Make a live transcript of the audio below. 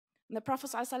And the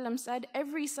Prophet ﷺ said,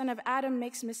 every son of Adam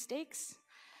makes mistakes,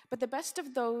 but the best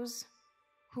of those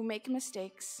who make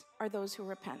mistakes are those who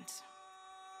repent.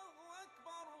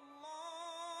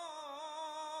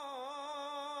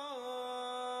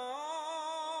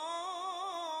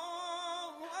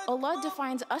 Allah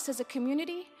defines us as a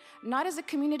community, not as a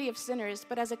community of sinners,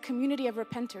 but as a community of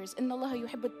repenters. إِنَّ اللَّهَ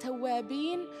يُحِبُّ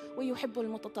التَّوَّابِينَ وَيُحِبُّ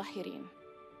الْمُتَطَهِّرِينَ.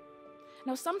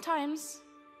 Now sometimes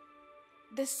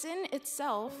the sin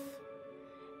itself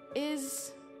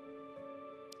is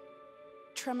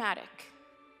traumatic.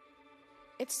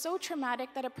 It's so traumatic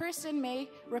that a person may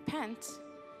repent,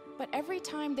 but every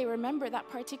time they remember that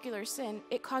particular sin,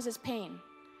 it causes pain.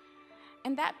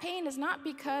 And that pain is not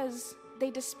because they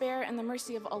despair in the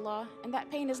mercy of Allah, and that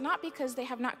pain is not because they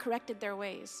have not corrected their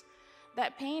ways.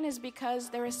 That pain is because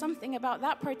there is something about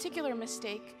that particular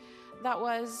mistake that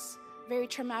was very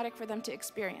traumatic for them to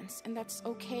experience, and that's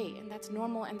okay, and that's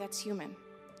normal, and that's human.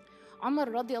 Umar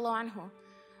radiallahu anhu,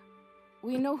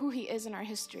 we know who he is in our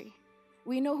history.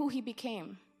 We know who he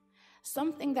became.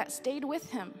 Something that stayed with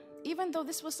him, even though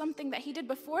this was something that he did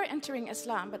before entering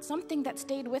Islam, but something that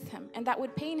stayed with him and that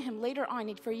would pain him later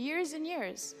on for years and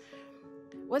years,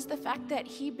 was the fact that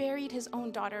he buried his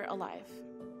own daughter alive.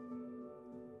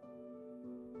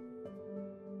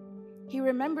 He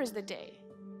remembers the day,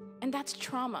 and that's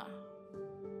trauma.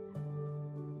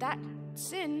 That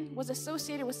sin was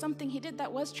associated with something he did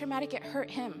that was traumatic, it hurt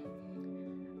him.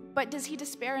 But does he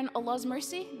despair in Allah's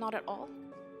mercy? Not at all.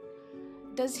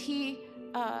 Does he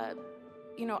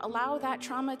allow that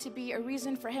trauma to be a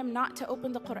reason for him not to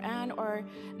open the Qur'an or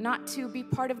not to be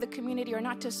part of the community or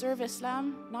not to serve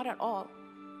Islam? Not at all.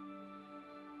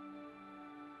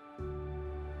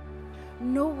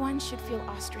 No one should feel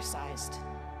ostracized.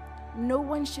 No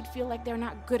one should feel like they're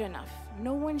not good enough.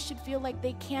 No one should feel like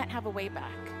they can't have a way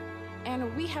back.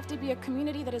 And we have to be a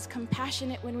community that is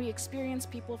compassionate when we experience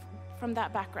people from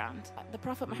that background. The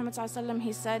Prophet Muhammad ﷺ,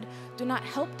 he said, do not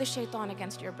help the shaitan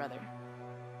against your brother.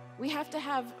 We have to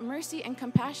have mercy and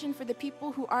compassion for the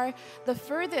people who are the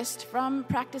furthest from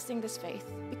practicing this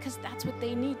faith, because that's what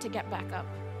they need to get back up.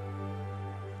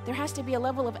 There has to be a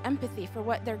level of empathy for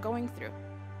what they're going through.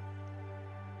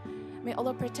 May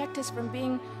Allah protect us from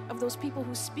being of those people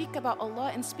who speak about Allah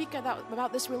and speak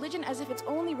about this religion as if it's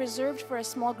only reserved for a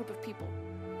small group of people.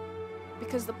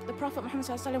 Because the Prophet Muhammad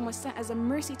ﷺ was sent as a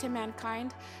mercy to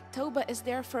mankind. Tawbah is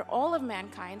there for all of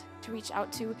mankind to reach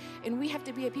out to, and we have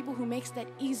to be a people who makes that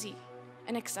easy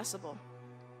and accessible.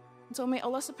 And so may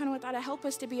Allah subhanahu wa ta'ala help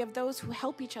us to be of those who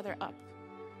help each other up,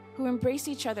 who embrace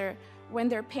each other when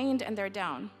they're pained and they're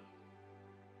down.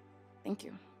 Thank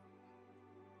you.